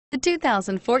The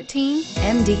 2014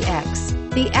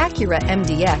 MDX. The Acura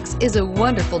MDX is a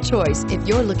wonderful choice if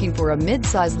you're looking for a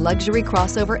mid-size luxury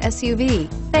crossover SUV.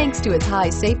 Thanks to its high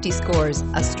safety scores,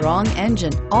 a strong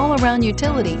engine, all-around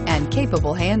utility, and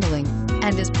capable handling,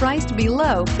 and is priced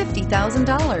below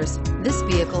 $50,000. This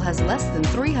vehicle has less than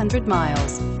 300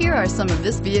 miles. Here are some of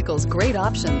this vehicle's great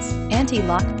options: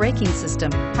 anti-lock braking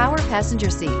system, power passenger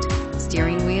seat,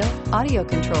 steering wheel audio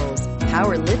controls,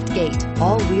 power lift gate,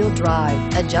 all-wheel drive,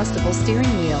 adjustable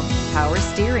steering wheel, power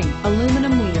steering,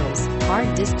 aluminum wheels,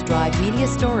 hard disk drive media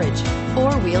storage,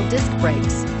 four-wheel disc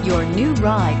brakes. Your new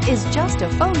ride is just a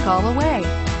phone call away.